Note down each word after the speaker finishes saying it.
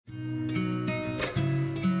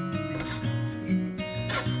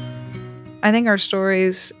I think our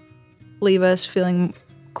stories leave us feeling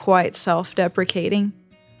quite self-deprecating.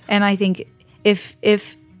 And I think if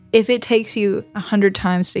it takes you 100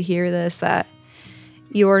 times to hear this, that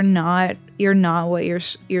you're not what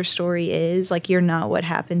your story is, like you're not what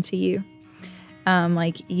happened to you,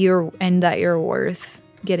 that you're worth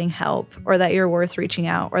getting help, or that you're worth reaching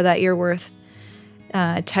out, or that you're worth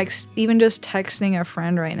even just texting a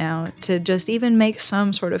friend right now to just even make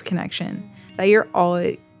some sort of connection, that you're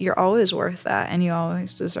always worth that, and you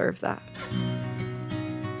always deserve that.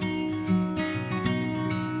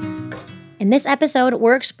 In this episode,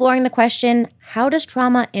 we're exploring the question, how does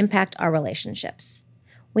trauma impact our relationships?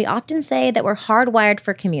 We often say that we're hardwired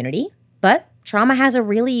for community, but trauma has a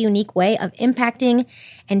really unique way of impacting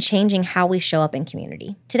and changing how we show up in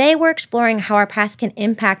community. Today, we're exploring how our past can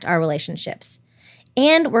impact our relationships.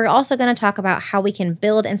 And we're also going to talk about how we can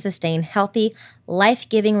build and sustain healthy,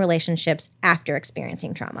 life-giving relationships after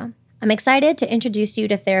experiencing trauma. I'm excited to introduce you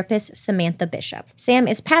to therapist Samantha Bishop. Sam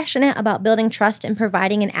is passionate about building trust and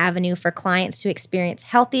providing an avenue for clients to experience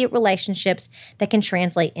healthy relationships that can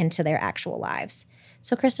translate into their actual lives.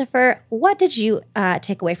 So, Christopher, what did you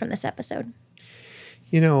take away from this episode?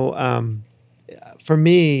 For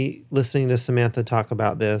me, listening to Samantha talk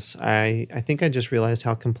about this, I think I just realized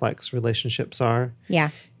how complex relationships are. Yeah.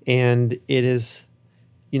 And it is,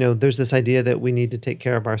 there's this idea that we need to take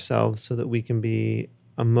care of ourselves so that we can be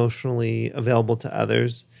emotionally available to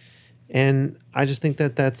others. And I just think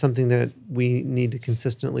that that's something that we need to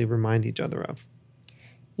consistently remind each other of.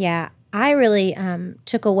 Yeah, I really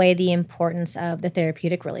took away the importance of the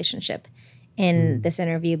therapeutic relationship in this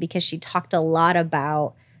interview, because she talked a lot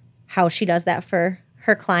about how she does that for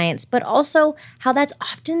her clients, but also how that's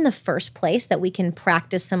often the first place that we can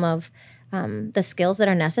practice some of the skills that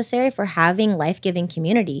are necessary for having life-giving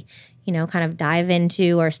community. Kind of dive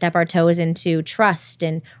into or step our toes into trust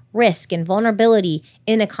and risk and vulnerability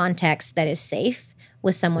in a context that is safe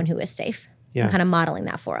with someone who is safe. Yeah. And kind of modeling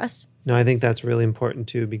that for us. No, I think that's really important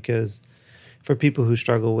too, because for people who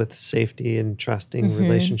struggle with safety and trusting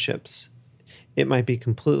relationships, it might be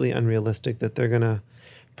completely unrealistic that they're going to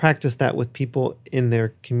practice that with people in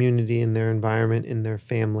their community, in their environment, in their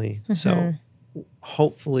family. So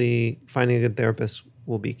hopefully finding a good therapist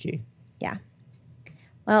will be key. Yeah.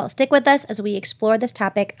 Well, stick with us as we explore this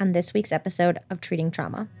topic on this week's episode of Treating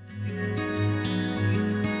Trauma.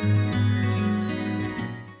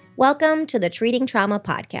 Welcome to the Treating Trauma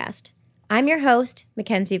podcast. I'm your host,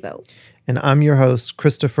 Mackenzie Vogt. And I'm your host,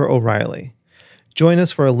 Christopher O'Reilly. Join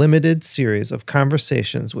us for a limited series of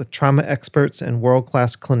conversations with trauma experts and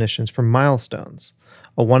world-class clinicians from Milestones,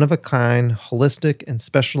 a one-of-a-kind, holistic, and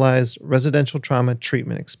specialized residential trauma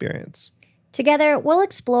treatment experience. Together, we'll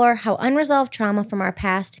explore how unresolved trauma from our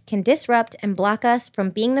past can disrupt and block us from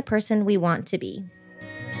being the person we want to be.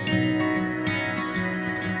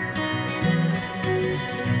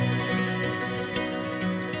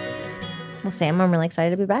 Well, Sam, I'm really excited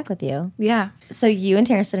to be back with you. Yeah. So you and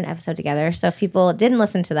Terrence did an episode together. So if people didn't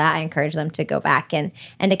listen to that, I encourage them to go back and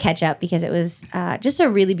to catch up, because it was just a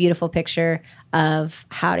really beautiful picture of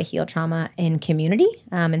how to heal trauma in community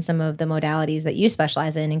and some of the modalities that you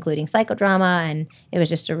specialize in, including psychodrama. And it was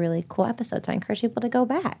just a really cool episode. So I encourage people to go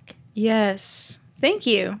back. Yes. Thank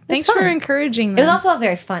you. Thanks fun. for encouraging them. It was also a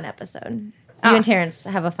very fun episode. You and Terrence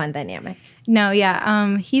have a fun dynamic. No,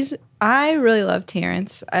 yeah. I really love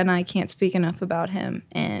Terrence, and I can't speak enough about him,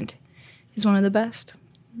 and he's one of the best.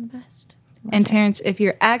 And Terrence, if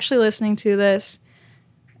you're actually listening to this,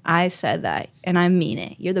 I said that, and I mean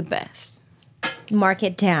it. You're the best. Mark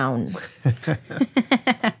it down.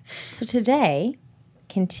 So today,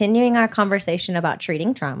 continuing our conversation about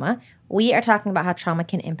treating trauma, we are talking about how trauma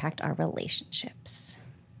can impact our relationships.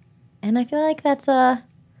 And I feel like that's a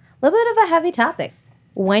little bit of a heavy topic.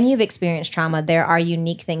 When you've experienced trauma, there are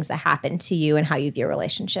unique things that happen to you and how you view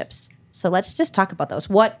relationships. So let's just talk about those.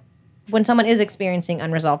 When someone is experiencing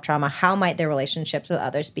unresolved trauma, how might their relationships with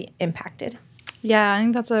others be impacted? Yeah, I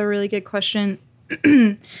think that's a really good question.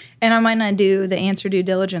 And I might not do the answer due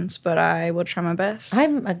diligence, but I will try my best.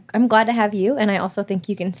 I'm glad to have you, and I also think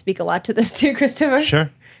you can speak a lot to this too, Christopher.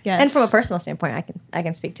 Sure. Yes. And from a personal standpoint, I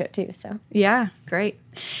can speak to it too. So yeah, great.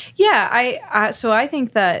 Yeah, I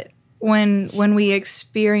think that when we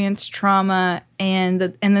experience trauma and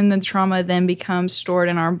then the trauma then becomes stored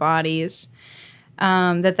in our bodies,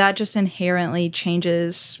 that just inherently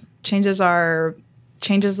changes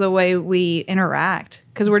the way we interact,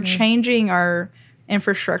 because we're changing our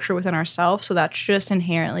infrastructure within ourselves. So that's just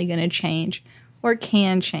inherently going to change, or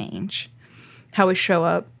can change, how we show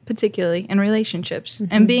up, particularly in relationships.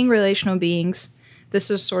 And being relational beings, this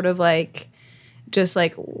is sort of like just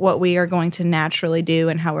like what we are going to naturally do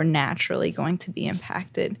and how we're naturally going to be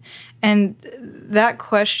impacted. And that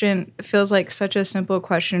question feels like such a simple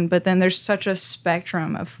question, but then there's such a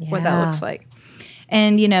spectrum of what that looks like.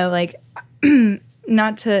 And, you know, like,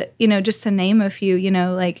 not to, you know, just to name a few, you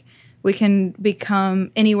know, like we can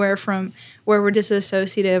become anywhere from where we're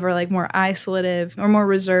disassociative or like more isolative or more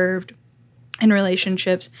reserved in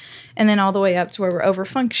relationships, and then all the way up to where we're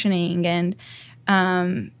over-functioning and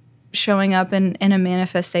showing up in a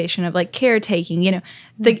manifestation of like caretaking, you know,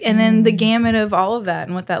 and then the gamut of all of that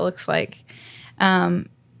and what that looks like. So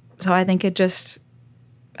I think it just,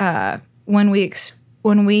 when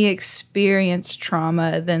we experience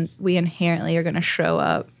trauma, then we inherently are going to show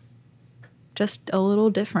up just a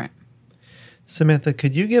little different. Samantha,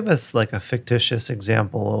 could you give us like a fictitious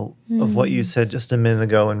example of what you said just a minute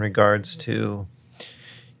ago in regards to,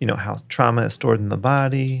 you know, how trauma is stored in the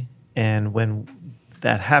body, and when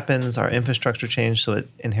that happens, our infrastructure changes, so it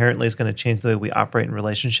inherently is going to change the way we operate in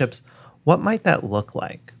relationships. What might that look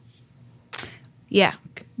like? Yeah,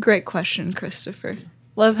 great question, Christopher.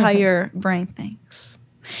 Love how your brain thinks.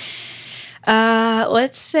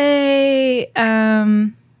 Let's say,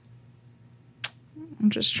 I'm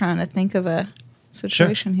just trying to think of a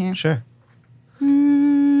situation here. Sure.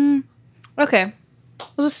 Okay.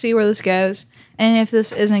 We'll just see where this goes. And if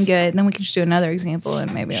this isn't good, then we can just do another example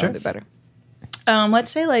and maybe it'll be better.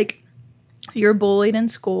 Let's say like you're bullied in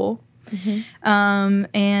school,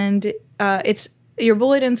 and you're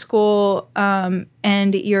bullied in school,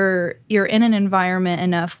 and you're in an environment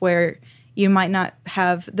enough where you might not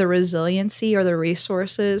have the resiliency or the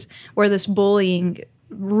resources where this bullying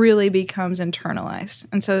really becomes internalized.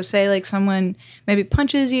 And so say like someone maybe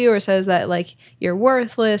punches you or says that like you're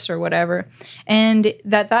worthless or whatever, and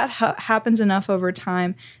that happens enough over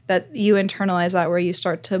time that you internalize that, where you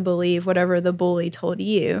start to believe whatever the bully told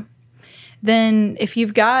you. Then if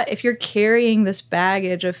you're carrying this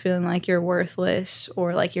baggage of feeling like you're worthless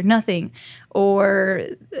or like you're nothing, or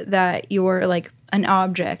that you're like an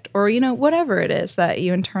object, or, you know, whatever it is that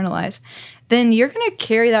you internalize, then you're going to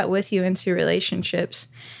carry that with you into relationships.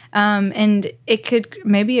 And it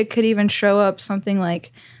could even show up something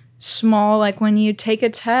like small, like when you take a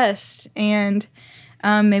test and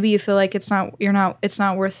maybe you feel like it's not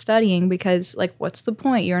worth studying because like, what's the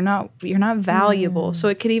point? You're not valuable. So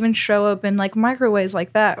it could even show up in like micro ways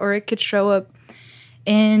like that, or it could show up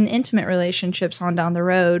in intimate relationships on down the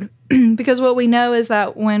road. Because what we know is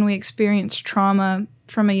that when we experience trauma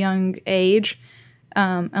from a young age,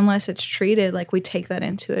 unless it's treated, like we take that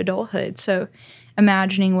into adulthood. So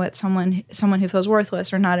imagining what someone who feels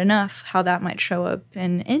worthless or not enough, how that might show up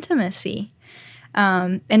in intimacy.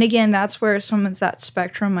 And again, that's where that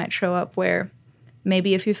spectrum might show up, where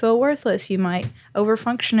maybe if you feel worthless, you might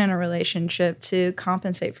overfunction in a relationship to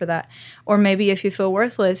compensate for that. Or maybe if you feel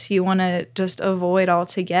worthless, you want to just avoid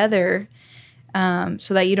altogether,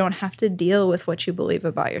 so that you don't have to deal with what you believe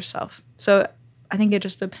about yourself. So I think it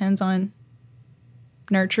just depends on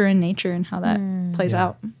nurture and nature and how that plays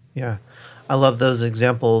out. Yeah. I love those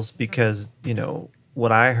examples because, you know,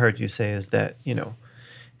 what I heard you say is that, you know,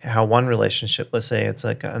 how one relationship, let's say it's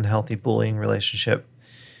like an unhealthy bullying relationship,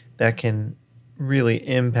 that can really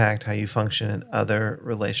impact how you function in other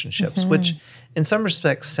relationships, which in some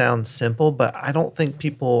respects sounds simple, but I don't think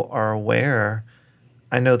people are aware.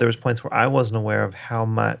 I know there was points where I wasn't aware of how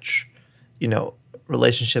much, you know,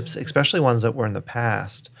 relationships, especially ones that were in the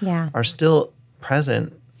past, are still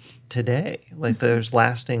present today. Like there's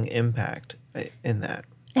lasting impact in that.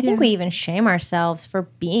 I think we even shame ourselves for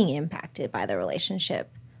being impacted by the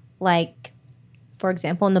relationship. Like, for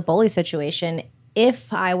example, in the bully situation,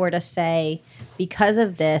 if I were to say, because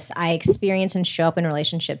of this, I experience and show up in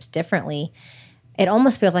relationships differently, it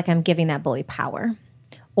almost feels like I'm giving that bully power.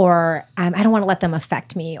 Or I don't want to let them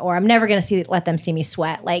affect me, or I'm never going to let them see me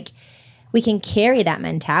sweat. Like, we can carry that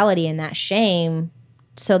mentality and that shame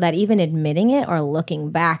so that even admitting it or looking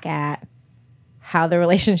back at how the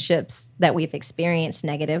relationships that we've experienced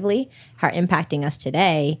negatively are impacting us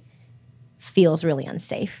today feels really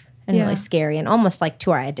unsafe and really scary, and almost like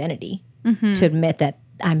to our identity to admit that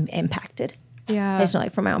I'm impacted. Yeah. I just know,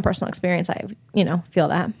 like, from my own personal experience, I, feel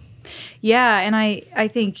that. Yeah. And I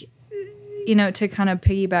think, to kind of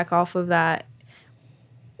piggyback off of that,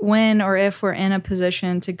 when or if we're in a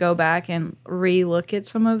position to go back and relook at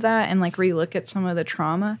some of that and like relook at some of the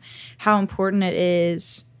trauma, how important it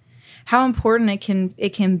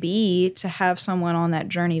can be to have someone on that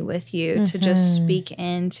journey with you to just speak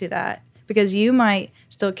into that, because you might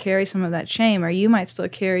still carry some of that shame, or you might still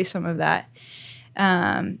carry some of that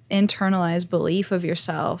internalized belief of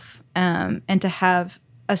yourself, and to have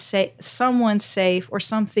someone safe or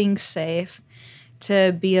something safe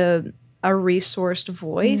to be a resourced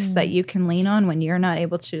voice that you can lean on when you're not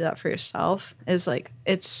able to do that for yourself is like,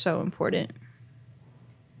 it's so important.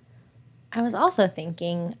 I was also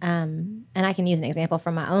thinking, and I can use an example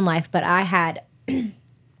from my own life, but I had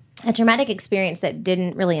a traumatic experience that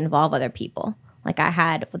didn't really involve other people. Like I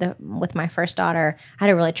had with my first daughter, I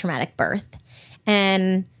had a really traumatic birth.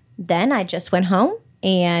 And then I just went home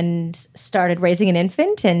and started raising an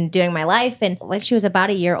infant and doing my life. And when she was about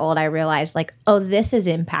a year old, I realized like, oh, this is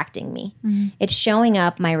impacting me. Mm-hmm. It's showing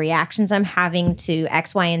up. My reactions I'm having to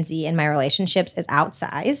X, Y, and Z in my relationships is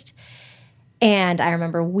outsized. And I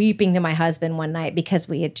remember weeping to my husband one night because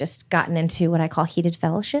we had just gotten into what I call heated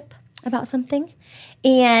fellowship about something.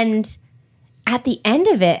 And at the end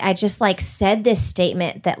of it, I just like said this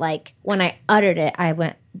statement that like when I uttered it, I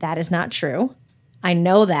went, that is not true. I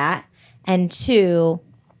know that. And 2,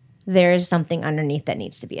 there's something underneath that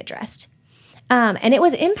needs to be addressed. And it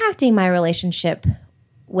was impacting my relationship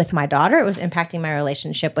with my daughter. It was impacting my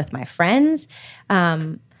relationship with my friends.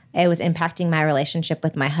 It was impacting my relationship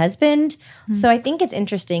with my husband. Mm-hmm. So I think it's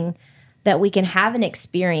interesting that we can have an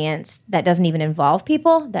experience that doesn't even involve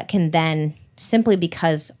people that can then, simply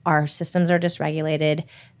because our systems are dysregulated,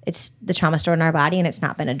 it's the trauma stored in our body and it's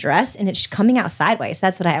not been addressed and it's coming out sideways.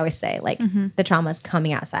 That's what I always say. Like the trauma is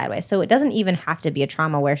coming out sideways. So it doesn't even have to be a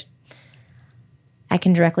trauma where I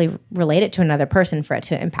can directly relate it to another person for it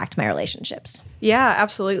to impact my relationships. Yeah,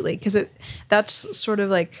 absolutely. Because that's sort of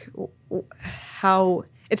like how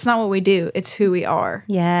it's not what we do. It's who we are.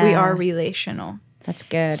 Yeah. We are relational. That's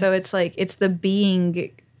good. So it's like, it's the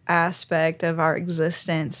being aspect of our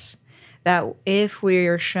existence that if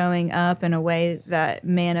we're showing up in a way that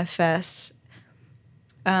manifests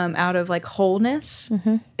out of like wholeness,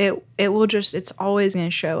 it will just, it's always going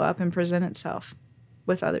to show up and present itself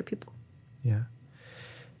with other people. Yeah.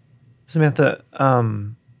 Samantha,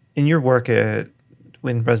 in your work in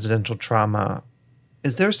residential trauma,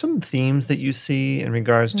 is there some themes that you see in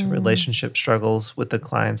regards to relationship struggles with the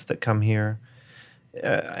clients that come here?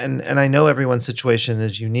 And I know everyone's situation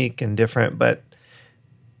is unique and different, but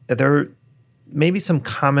are there maybe some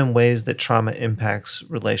common ways that trauma impacts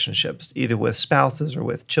relationships, either with spouses or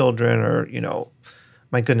with children or,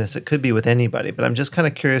 my goodness, it could be with anybody. But I'm just kind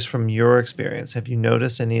of curious from your experience. Have you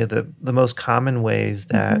noticed any of the most common ways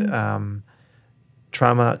that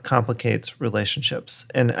trauma complicates relationships?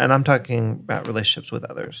 And I'm talking about relationships with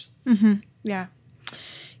others. Mm-hmm. Yeah.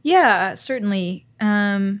 Yeah, certainly.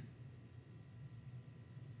 I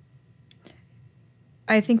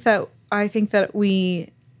think that we,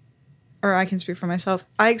 or I can speak for myself,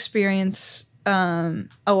 I experience a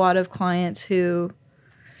lot of clients who,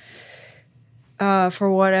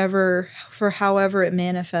 for however it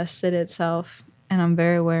manifested itself, and I'm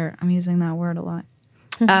very aware I'm using that word a lot,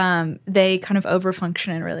 they kind of overfunction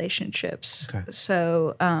in relationships. Okay.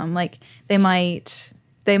 So like they might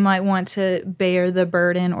want to bear the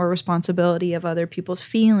burden or responsibility of other people's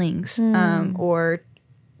feelings, or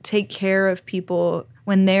take care of people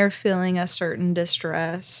when they're feeling a certain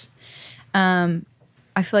distress. I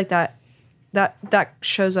feel like that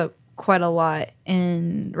shows up quite a lot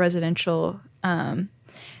in residential. And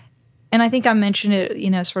I think I mentioned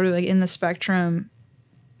it, sort of like in the spectrum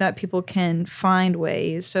that people can find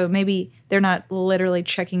ways. So maybe they're not literally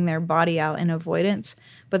checking their body out in avoidance,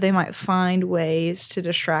 but they might find ways to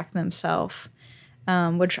distract themselves,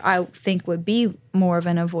 which I think would be more of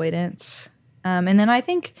an avoidance. And then I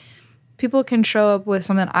think people can show up with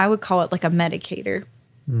something, I would call it like a medicator.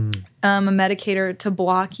 A medicator to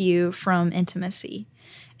block you from intimacy.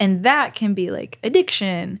 And that can be like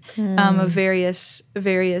addiction of various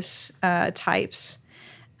types.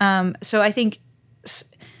 So I think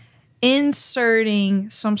inserting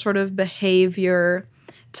some sort of behavior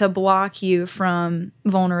to block you from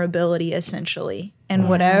vulnerability, essentially, and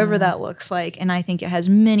whatever that looks like. And I think it has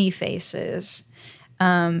many faces.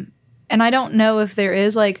 And I don't know if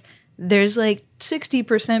there's like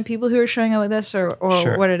 60% people who are showing up with this or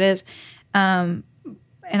sure. what it is.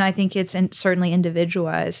 And I think it's certainly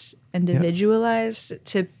individualized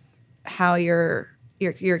to how your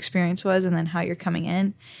experience was and then how you're coming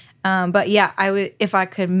in. But yeah, I would, if I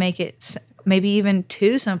could make it maybe even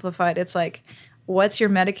too simplified, it's like, what's your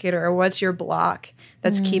medicator or what's your block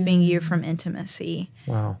that's keeping you from intimacy?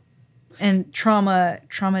 Wow. And trauma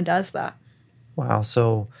does that. Wow.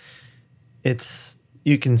 So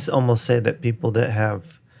you can almost say that people that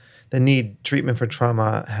need treatment for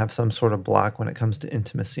trauma have some sort of block when it comes to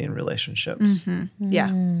intimacy and relationships. Mm-hmm.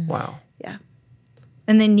 Yeah. Wow. Yeah.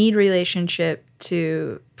 And they need relationship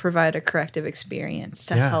to provide a corrective experience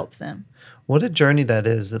to help them. What a journey that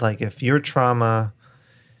is. Like if your trauma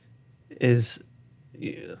is,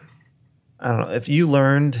 I don't know, if you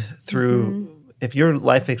learned through, if your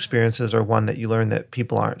life experiences are one that you learned that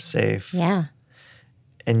people aren't safe. Yeah.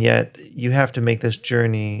 And yet you have to make this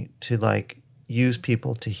journey to like use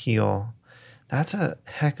people to heal. That's a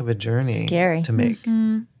heck of a journey Scary. to make.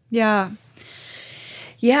 Yeah.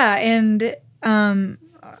 Yeah. And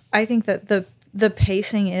I think that the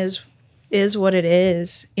pacing is what it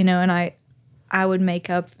is, you know, and I would make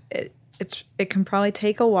up it can probably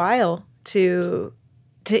take a while to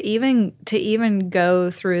even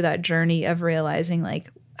go through that journey of realizing like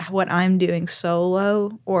what I'm doing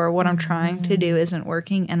solo or what I'm trying to do isn't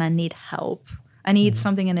working and I need help. I need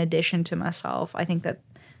something in addition to myself. I think that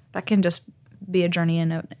can just be a journey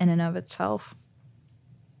in and of itself.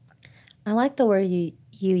 I like the word you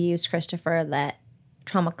used, Christopher, that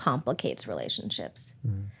trauma complicates relationships.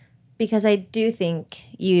 Because I do think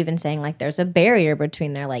you even saying like there's a barrier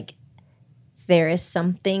between there, like there is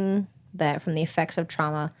something that from the effects of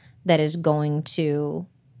trauma that is going to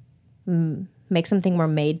make something we're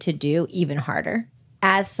made to do even harder.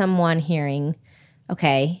 As someone hearing,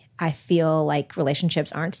 okay, I feel like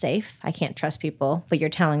relationships aren't safe. I can't trust people, but you're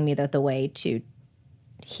telling me that the way to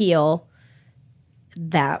heal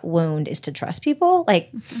that wound is to trust people.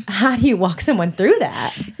 Like, how do you walk someone through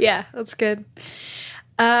that? Yeah, that's good.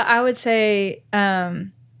 I would say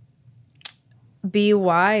be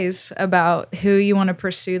wise about who you want to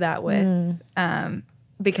pursue that with,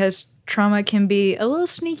 because trauma can be a little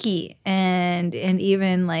sneaky and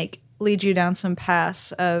even like lead you down some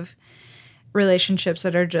paths of relationships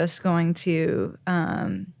that are just going to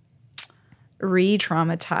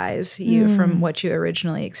re-traumatize you from what you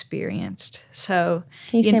originally experienced. So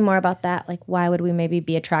can you say more about that? Like, why would we maybe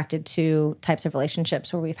be attracted to types of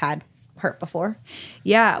relationships where we've had hurt before?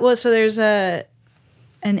 Yeah, well, so there's an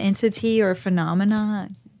entity or phenomena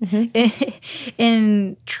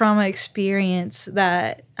in trauma experience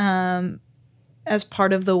that as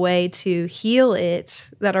part of the way to heal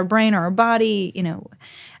it, that our brain or our body, you know,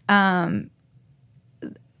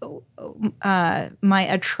 might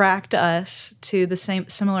attract us to the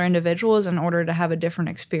similar individuals in order to have a different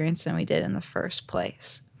experience than we did in the first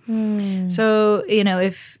place. So, you know,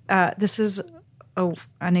 if this is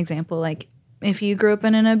an example, like if you grew up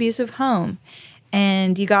in an abusive home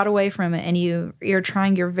and you got away from it and you're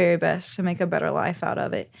trying your very best to make a better life out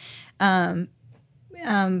of it,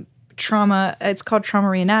 trauma, it's called trauma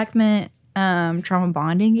reenactment, trauma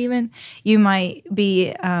bonding even. You might be,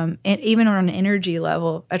 even on an energy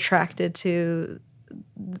level, attracted to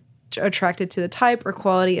the type or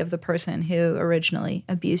quality of the person who originally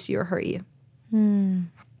abused you or hurt you.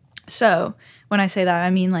 So when I say that, I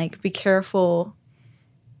mean like be careful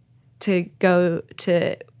to go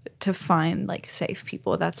to find like safe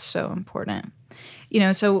people. That's so important. You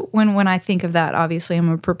know, so when I think of that, obviously I'm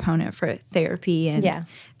a proponent for therapy and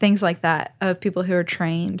things like that, of people who are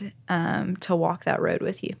trained to walk that road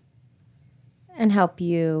with you. And help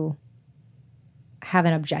you have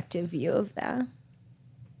an objective view of that.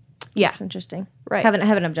 Yeah. That's interesting. Right. Have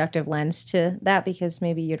an objective lens to that because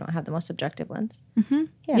maybe you don't have the most objective lens.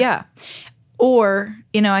 Yeah. Or,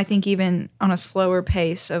 you know, I think even on a slower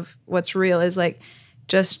pace of what's real is like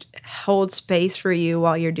just hold space for you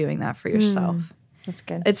while you're doing that for yourself. That's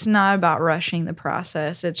good. It's not about rushing the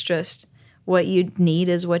process. It's just what you need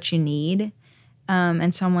is what you need.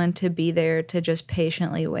 And someone to be there to just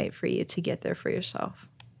patiently wait for you to get there for yourself.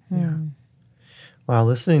 Yeah. Wow,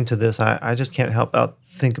 listening to this, I just can't help but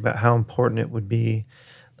think about how important it would be.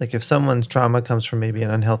 Like if someone's trauma comes from maybe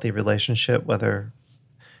an unhealthy relationship, whether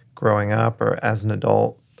growing up or as an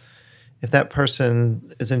adult, if that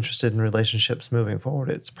person is interested in relationships moving forward,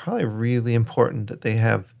 it's probably really important that they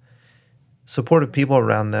have supportive people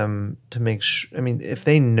around them to make sure. I mean, if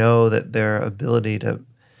they know that their ability to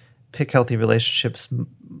pick healthy relationships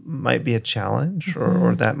might be a challenge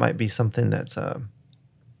or that might be something that's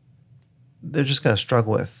they're just going to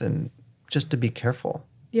struggle with, and just to be careful.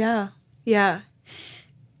 Yeah. Yeah.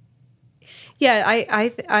 Yeah.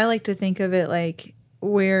 I like to think of it like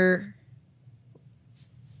we're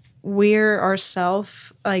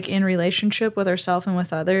ourself, like in relationship with ourselves and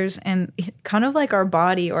with others, and kind of like our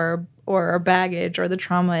body or our baggage or the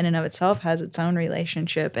trauma in and of itself has its own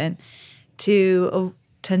relationship, and to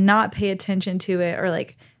not pay attention to it or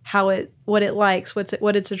like what it likes,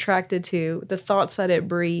 what it's attracted to, the thoughts that it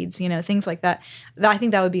breeds, you know, things like that. I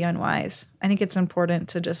think that would be unwise. I think it's important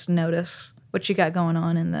to just notice what you got going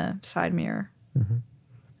on in the side mirror.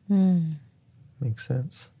 Makes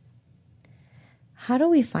sense. How do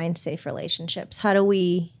we find safe relationships?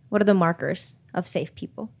 What are the markers of safe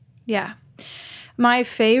people? Yeah. My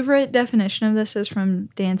favorite definition of this is from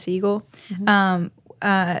Dan Siegel.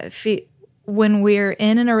 when we're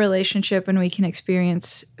in a relationship and we can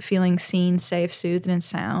experience feeling seen, safe, soothed, and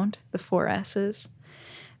sound, the 4 S's,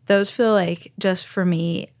 those feel like, just for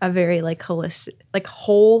me, a very like holistic, like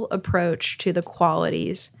whole approach to the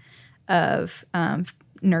qualities of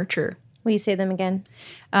nurture. Will you say them again?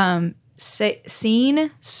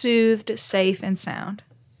 Seen, soothed, safe, and sound.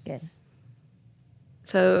 Good.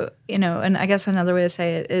 So, and I guess another way to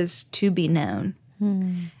say it is to be known,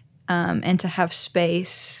 and to have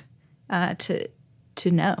space to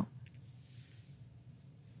know.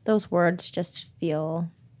 Those words just feel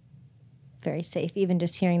very safe. Even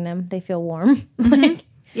just hearing them, they feel warm. Like,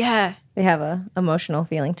 Yeah. they have a emotional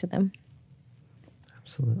feeling to them.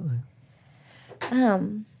 Absolutely.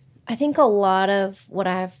 I think a lot of what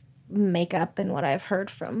I've make up and what I've heard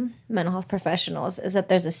from mental health professionals is that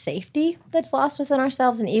there's a safety that's lost within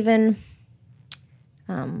ourselves, and even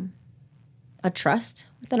a trust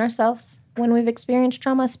within ourselves when we've experienced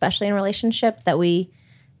trauma, especially in a relationship, that we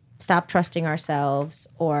stop trusting ourselves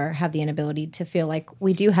or have the inability to feel like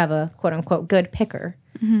we do have a quote unquote good picker.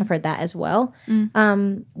 I've heard that as well.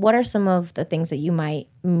 What are some of the things that you might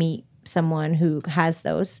meet someone who has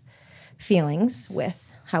those feelings with?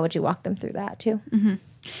 How would you walk them through that too?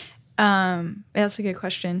 That's a good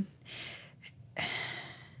question.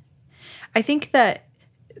 I think that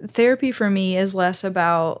therapy for me is less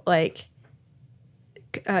about like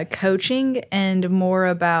coaching and more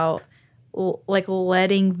about like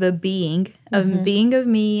letting the being of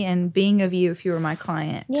me and being of you, if you were my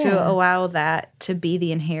client, to allow that to be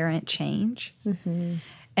the inherent change. And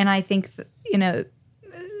I think,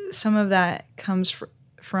 some of that comes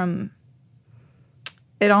from,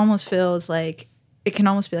 it almost feels like, it can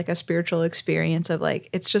almost be like a spiritual experience of like,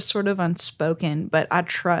 it's just sort of unspoken, but I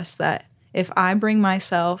trust that if I bring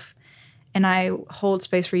myself and I hold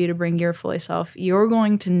space for you to bring your fully self, you're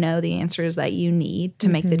going to know the answers that you need to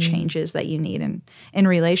make the changes that you need in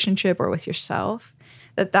relationship or with yourself,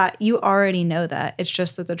 that you already know that. It's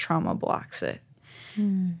just that the trauma blocks it.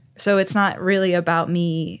 So it's not really about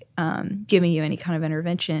me giving you any kind of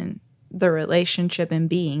intervention. The relationship and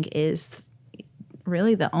being is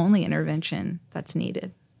really the only intervention that's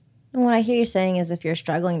needed. And what I hear you saying is, if you're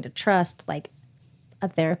struggling to trust, like, a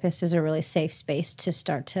therapist is a really safe space to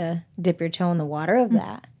start to dip your toe in the water of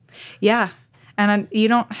that. Yeah. And you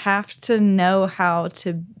don't have to know how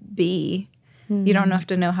to be. You don't have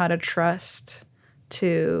to know how to trust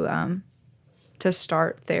to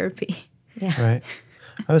start therapy. Yeah. Right.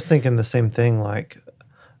 I was thinking the same thing, like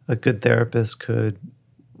a good therapist could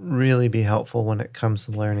really be helpful when it comes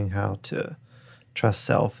to learning how to trust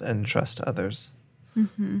self and trust others. Yeah,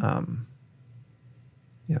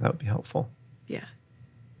 that would be helpful. Yeah.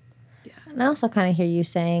 And I also kind of hear you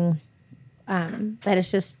saying that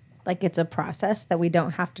it's just like, it's a process that we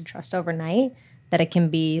don't have to trust overnight, that it can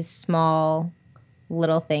be small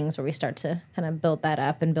little things where we start to kind of build that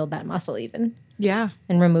up and build that muscle even. Yeah.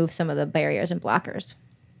 And remove some of the barriers and blockers.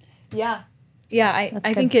 Yeah. Yeah, I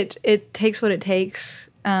think it takes what it takes.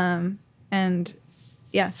 And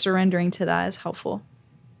yeah, surrendering to that is helpful.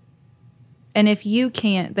 And if you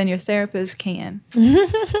can't, then your therapist can.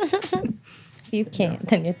 If you can't,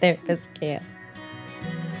 then your therapist can.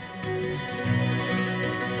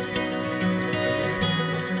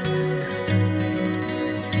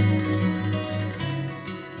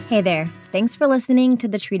 Hey there. Thanks for listening to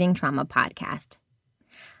the Treating Trauma podcast.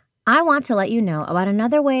 I want to let you know about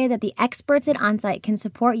another way that the experts at Onsite can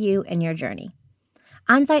support you in your journey.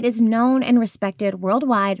 Onsite is known and respected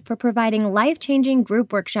worldwide for providing life-changing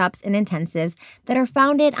group workshops and intensives that are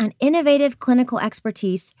founded on innovative clinical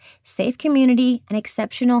expertise, safe community, and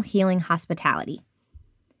exceptional healing hospitality.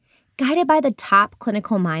 Guided by the top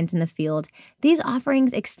clinical minds in the field, these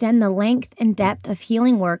offerings extend the length and depth of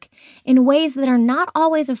healing work in ways that are not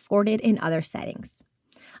always afforded in other settings.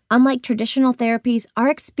 Unlike traditional therapies, our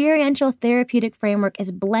experiential therapeutic framework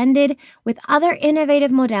is blended with other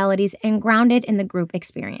innovative modalities and grounded in the group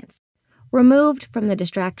experience. Removed from the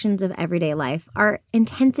distractions of everyday life, our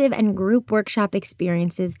intensive and group workshop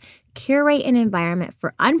experiences curate an environment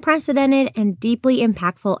for unprecedented and deeply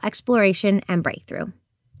impactful exploration and breakthrough.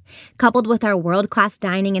 Coupled with our world-class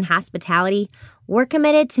dining and hospitality, we're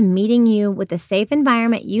committed to meeting you with the safe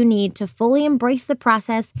environment you need to fully embrace the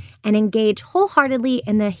process and engage wholeheartedly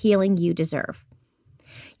in the healing you deserve.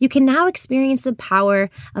 You can now experience the power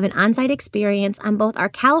of an on-site experience on both our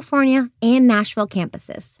California and Nashville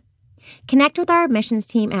campuses. Connect with our admissions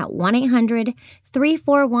team at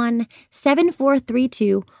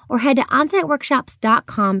 1-800-341-7432 or head to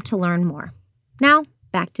onsiteworkshops.com to learn more. Now,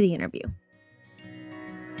 back to the interview.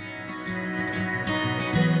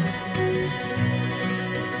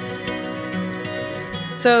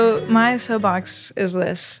 So my soapbox is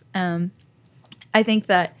this. I think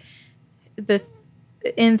that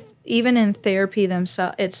even in therapy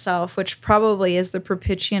itself, which probably is the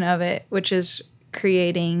propitiation of it, which is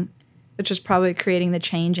probably creating the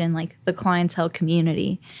change in like the clientele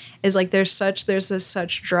community, is like there's this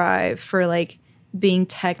such drive for like being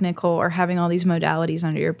technical or having all these modalities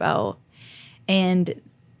under your belt. And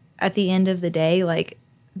at the end of the day, like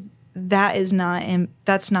that's not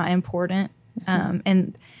important.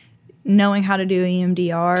 And knowing how to do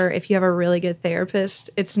EMDR, if you have a really good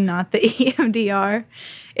therapist, it's not the EMDR.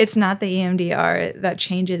 It's not the EMDR that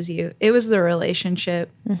changes you. It was the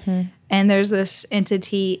relationship. Mm-hmm. And there's this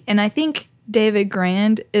entity, and I think David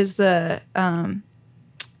Grand is the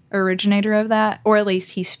originator of that, or at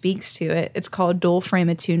least he speaks to it. It's called dual frame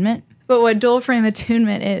attunement. But what dual frame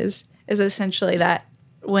attunement is essentially that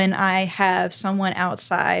when I have someone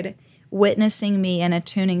outside witnessing me and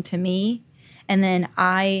attuning to me, and then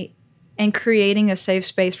and creating a safe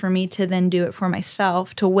space for me to then do it for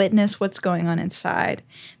myself, to witness what's going on inside,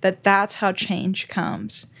 that's how change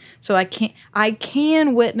comes. So I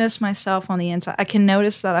can witness myself on the inside. I can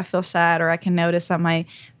notice that I feel sad, or I can notice that my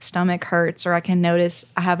stomach hurts, or I can notice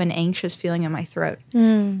I have an anxious feeling in my throat.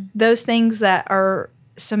 Those things that are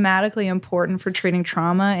somatically important for treating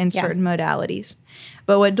trauma in certain modalities.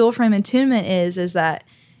 But what dual frame attunement is that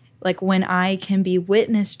like when I can be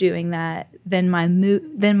witnessed doing that, then my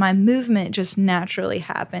movement just naturally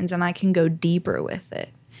happens, and I can go deeper with it.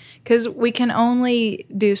 Because we can only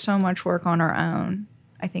do so much work on our own,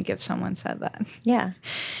 I think, if someone said that. Yeah.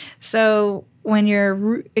 So when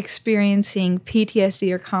you're experiencing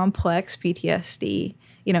PTSD or complex PTSD,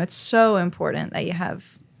 it's so important that you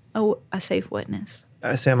have a safe witness.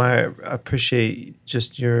 Sam, I appreciate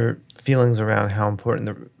just your feelings around how important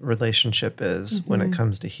the relationship is when it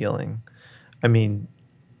comes to healing. I mean,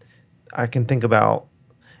 I can think about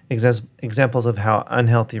examples of how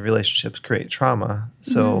unhealthy relationships create trauma.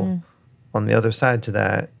 So on the other side to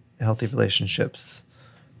that, healthy relationships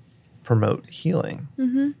promote healing.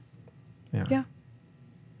 Mm-hmm. Yeah.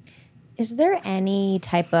 Is there any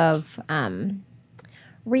type of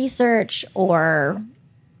research or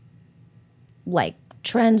like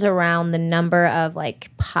trends around the number of like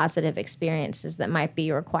positive experiences that might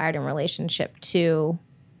be required in relationship to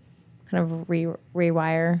kind of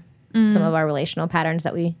rewire some of our relational patterns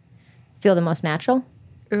that we feel the most natural?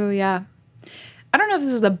 Oh, yeah. I don't know if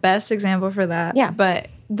this is the best example for that. Yeah. But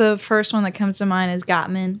the first one that comes to mind is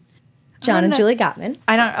Gottman. John and Julie Gottman.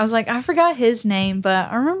 I was like, I forgot his name,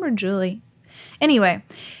 but I remember Julie. Anyway,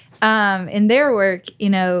 in their work,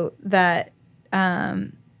 that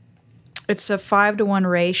it's a 5-to-1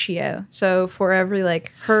 ratio. So for every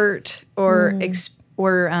like hurt or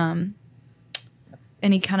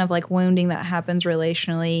any kind of like wounding that happens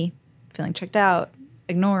relationally, feeling checked out,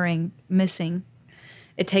 ignoring, missing,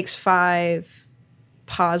 it takes 5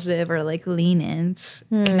 positive or like lean-ins,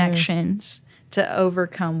 connections to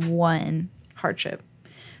overcome 1 hardship.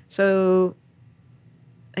 So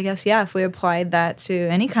I guess, if we applied that to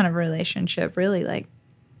any kind of relationship, really like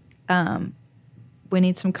we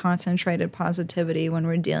need some concentrated positivity when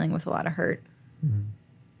we're dealing with a lot of hurt. Mm-hmm.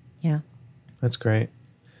 Yeah. That's great.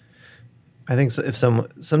 I think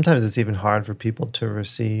sometimes it's even hard for people to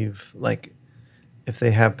receive, like, if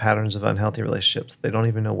they have patterns of unhealthy relationships, they don't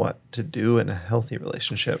even know what to do in a healthy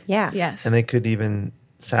relationship. Yeah. Yes. And they could even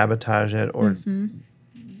sabotage it, or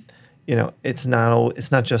it's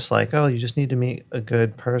not just like, oh, you just need to meet a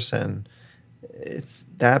good person. It's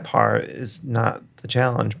that part is not the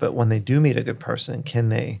challenge, but when they do meet a good person, can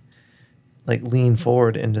they like lean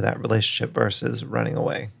forward into that relationship versus running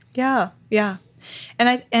away? Yeah.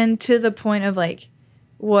 And to the point of like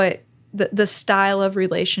what the style of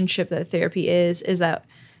relationship that therapy is that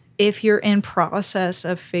if you're in process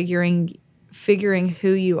of figuring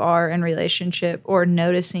who you are in relationship, or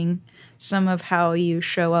noticing some of how you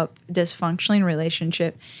show up dysfunctionally in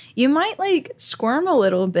relationship, you might like squirm a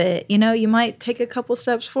little bit. You might take a couple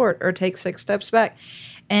steps forward or take 6 steps back.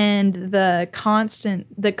 And the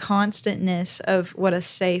constantness of what a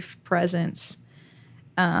safe presence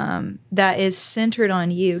that is centered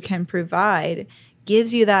on you can provide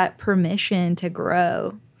gives you that permission to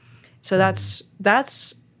grow. So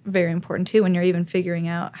that's very important too, when you're even figuring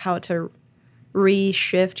out how to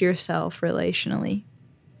reshift yourself relationally.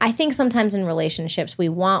 I think sometimes in relationships, we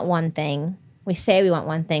want one thing, we say we want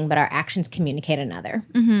one thing, but our actions communicate another.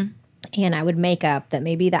 Mm-hmm. And I would make up that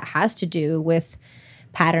maybe that has to do with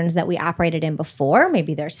patterns that we operated in before.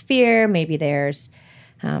 Maybe there's fear, maybe there's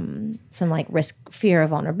some like fear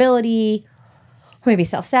of vulnerability, or maybe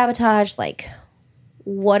self-sabotage. Like,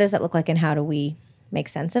 what does that look like, and how do we make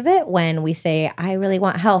sense of it when we say, I really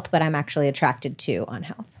want health, but I'm actually attracted to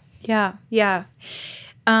unhealth. Yeah. Yeah.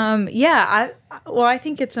 I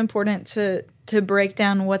think it's important to break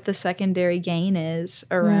down what the secondary gain is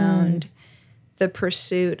around the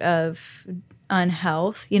pursuit of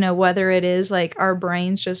unhealth, whether it is like our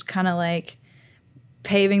brains just kind of like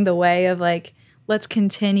paving the way of like, let's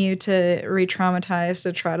continue to re-traumatize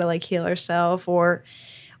to try to like heal ourselves, or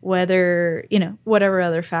whether, whatever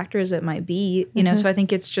other factors it might be, so I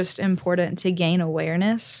think it's just important to gain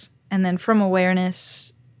awareness, and then from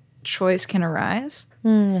awareness, choice can arise.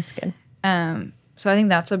 That's good. So I think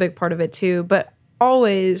that's a big part of it too, but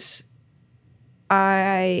always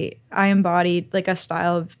I embodied like a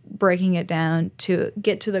style of breaking it down to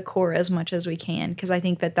get to the core as much as we can, because I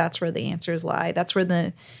think that's where the answers lie. That's where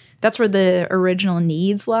the original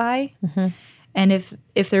needs lie. And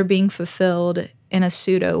if they're being fulfilled in a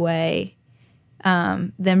pseudo way,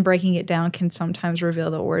 then breaking it down can sometimes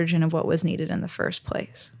reveal the origin of what was needed in the first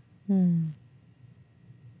place.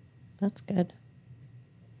 That's good.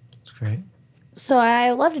 That's great. So I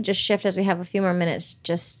would love to just shift, as we have a few more minutes,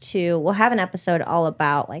 we'll have an episode all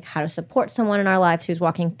about like how to support someone in our lives who's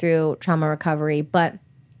walking through trauma recovery. But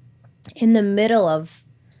in the middle of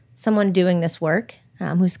someone doing this work,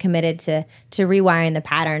 who's committed to rewiring the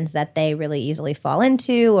patterns that they really easily fall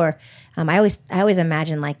into, or I always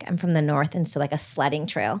imagine, like, I'm from the north, and so like a sledding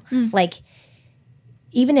trail, like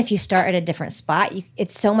even if you start at a different spot,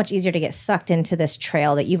 it's so much easier to get sucked into this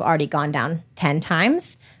trail that you've already gone down 10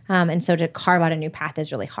 times. And so to carve out a new path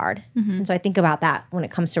is really hard. And so I think about that when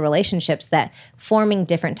it comes to relationships, that forming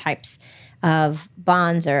different types of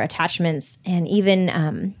bonds or attachments, and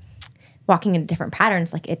even walking into different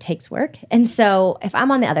patterns, like, it takes work. And so if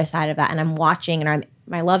I'm on the other side of that and I'm watching, and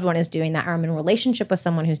my loved one is doing that, or I'm in a relationship with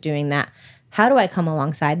someone who's doing that, how do I come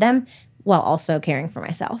alongside them while also caring for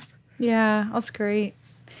myself? Yeah, that's great.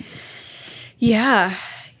 Yeah.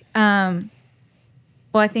 Well,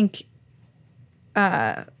 I think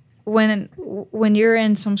when you're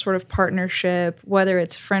in some sort of partnership, whether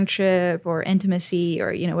it's friendship or intimacy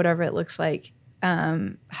or whatever it looks like,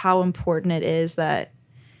 how important it is that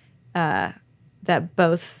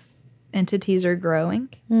both entities are growing.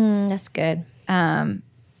 That's good. And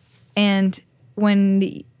when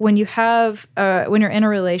you have when you're in a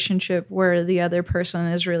relationship where the other person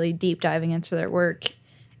is really deep diving into their work,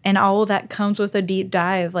 and all of that comes with a deep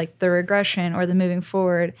dive, like the regression or the moving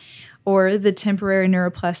forward, or the temporary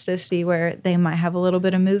neuroplasticity where they might have a little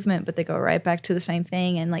bit of movement, but they go right back to the same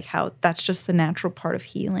thing, and like how that's just the natural part of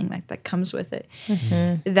healing, like that comes with it.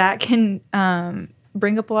 That can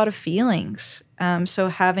bring up a lot of feelings. So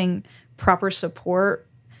having proper support,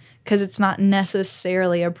 because it's not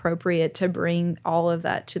necessarily appropriate to bring all of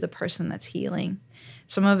that to the person that's healing.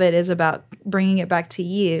 Some of it is about bringing it back to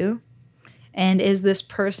you. And is this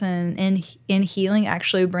person in healing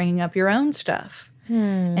actually bringing up your own stuff?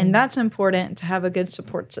 And that's important to have a good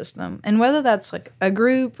support system. And whether that's like a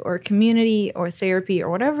group or community or therapy or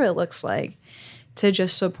whatever it looks like, to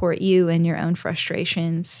just support you in your own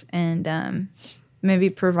frustrations, and maybe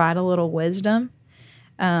provide a little wisdom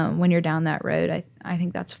when you're down that road. I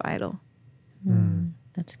think that's vital.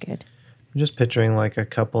 That's good. I'm just picturing like a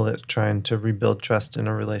couple that's trying to rebuild trust in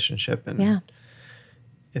a relationship. And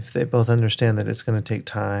if they both understand that it's going to take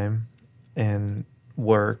time and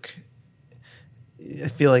work, I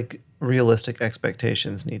feel like realistic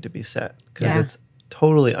expectations need to be set, because it's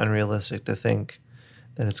totally unrealistic to think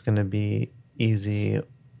that it's going to be easy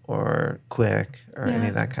or quick or any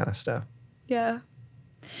of that kind of stuff. Yeah.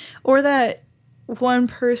 Or that one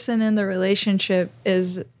person in the relationship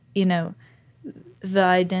is, the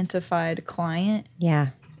identified client. Yeah.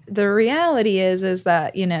 The reality is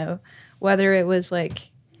that, whether it was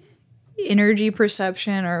like energy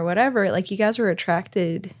perception or whatever, like, you guys were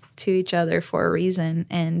attracted to each other for a reason,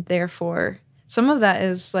 and therefore some of that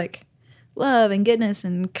is like love and goodness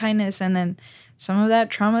and kindness, and then some of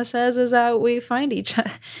that trauma says is that we find each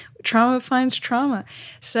other. Trauma finds trauma.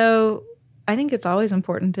 So I think it's always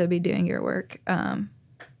important to be doing your work. But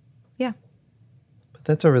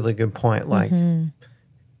that's a really good point. Like,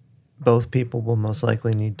 both people will most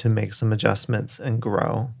likely need to make some adjustments and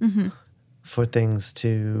grow for things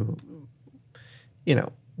to,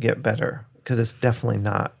 get better. Because it's definitely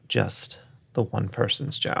not just the one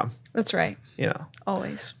person's job. That's right.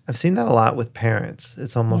 Always. I've seen that a lot with parents.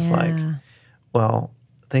 It's almost like, well,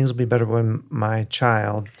 things will be better when my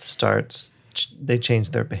child starts, they change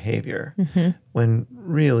their behavior. When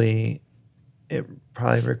really it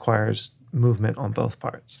probably requires movement on both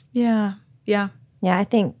parts. Yeah. Yeah, I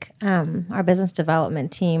think our business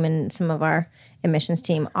development team and some of our admissions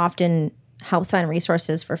team often helps find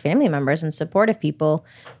resources for family members and supportive people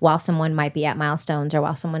while someone might be at milestones or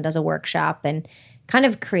while someone does a workshop, and kind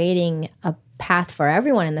of creating a path for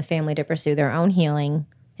everyone in the family to pursue their own healing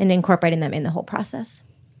and incorporating them in the whole process.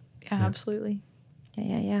 Yeah, absolutely.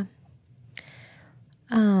 Yeah.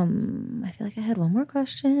 I feel like I had one more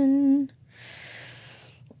question.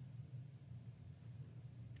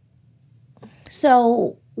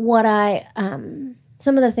 So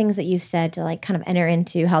some of the things that you've said to like kind of enter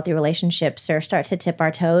into healthy relationships or start to tip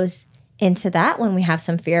our toes into that when we have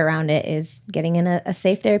some fear around it is getting in a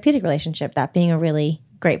safe therapeutic relationship, that being a really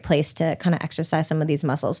great place to kind of exercise some of these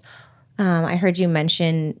muscles. I heard you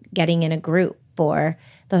mention getting in a group or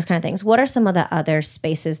those kind of things. What are some of the other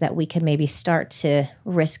spaces that we could maybe start to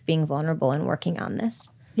risk being vulnerable and working on this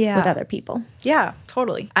with other people? Yeah,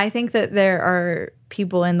 totally. I think that there are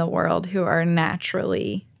people in the world who are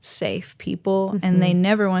naturally safe people and they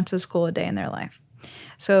never went to school a day in their life.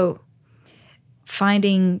 So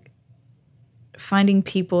finding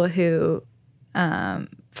people who,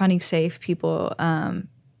 finding safe people,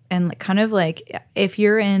 and like kind of like if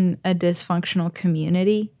you're in a dysfunctional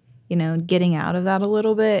community, you know, getting out of that a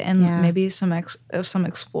little bit and maybe some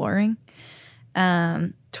exploring.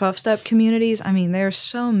 12-step communities. I mean, there's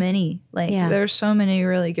so many. There's so many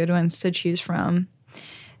really good ones to choose from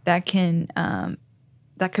that can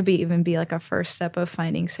that could even be like a first step of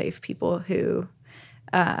finding safe people who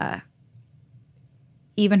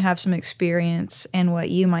even have some experience in what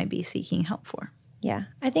you might be seeking help for. Yeah,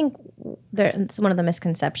 I think it's one of the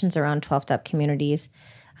misconceptions around 12-step communities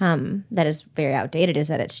that is very outdated is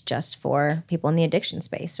that it's just for people in the addiction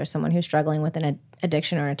space or someone who's struggling with an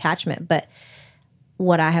addiction or attachment. But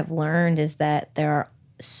what I have learned is that there are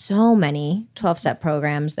so many 12-step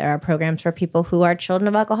programs. There are programs for people who are children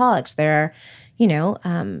of alcoholics. There are,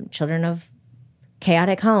 children of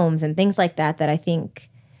chaotic homes and things like that I think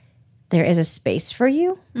there is a space for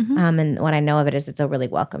you. And what I know of it is it's a really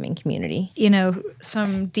welcoming community. You know,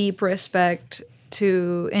 some deep respect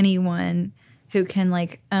to anyone who can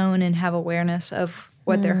like own and have awareness of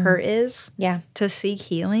what their hurt is. Yeah. To seek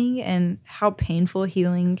healing and how painful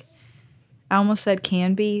healing, I almost said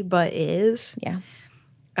can be, but is. Yeah.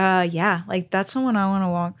 Like that's someone I want to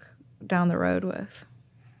walk down the road with.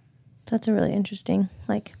 That's a really interesting,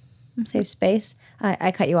 safe space.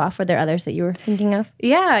 I cut you off. Were there others that you were thinking of?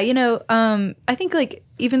 Yeah, I think like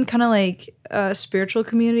even kind of like spiritual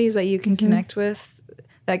communities that you can connect with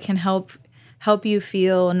that can help you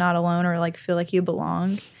feel not alone or like feel like you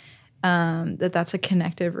belong. That's a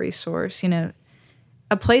connective resource. A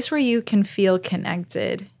place where you can feel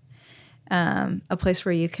connected. A place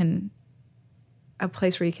where you can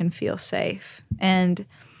feel safe, and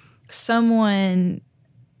someone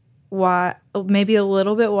maybe a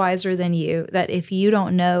little bit wiser than you, that if you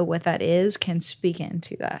don't know what that is, can speak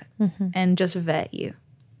into that and just vet you.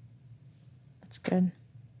 That's good.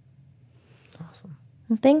 Awesome.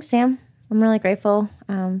 Well, thanks, Sam. I'm really grateful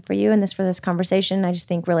for you and for this conversation. I just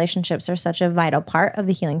think relationships are such a vital part of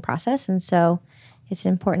the healing process, and so it's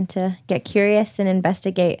important to get curious and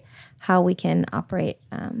investigate how we can operate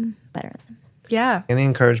better. Yeah. Any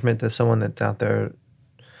encouragement to someone that's out there,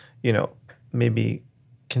 maybe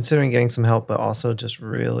considering getting some help, but also just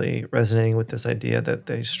really resonating with this idea that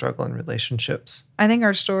they struggle in relationships? I think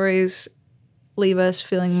our stories leave us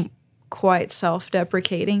feeling quite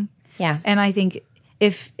self-deprecating. Yeah. And I think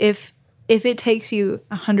if it takes you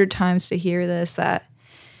 100 times to hear this, that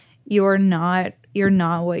you're not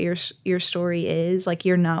what your story is, like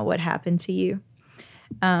you're not what happened to you.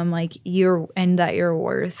 That you're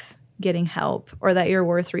worth getting help, or that you're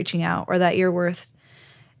worth reaching out, or that you're worth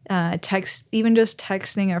even just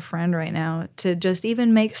texting a friend right now to just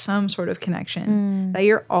even make some sort of connection. That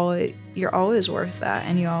you're always worth that,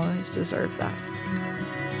 and you always deserve that.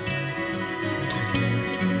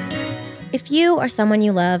 If you or someone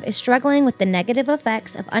you love is struggling with the negative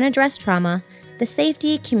effects of unaddressed trauma, the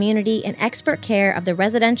safety, community, and expert care of the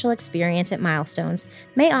residential experience at Milestones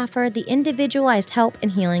may offer the individualized help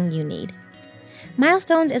and healing you need.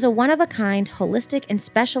 Milestones is a one-of-a-kind, holistic, and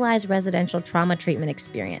specialized residential trauma treatment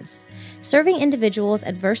experience, serving individuals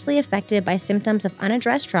adversely affected by symptoms of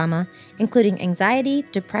unaddressed trauma, including anxiety,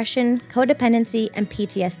 depression, codependency, and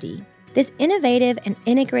PTSD. This innovative and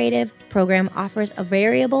integrative program offers a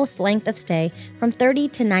variable length of stay from 30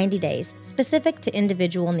 to 90 days, specific to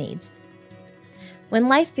individual needs. When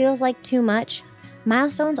life feels like too much,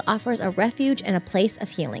 Milestones offers a refuge and a place of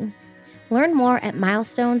healing. Learn more at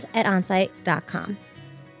milestones@onsite.com.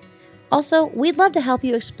 Also, we'd love to help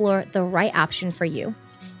you explore the right option for you.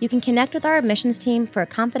 You can connect with our admissions team for a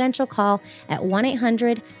confidential call at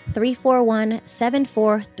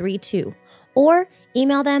 1-800-341-7432 or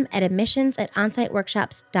email them at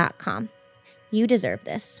admissions@onsiteworkshops.com. You deserve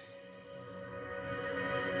this.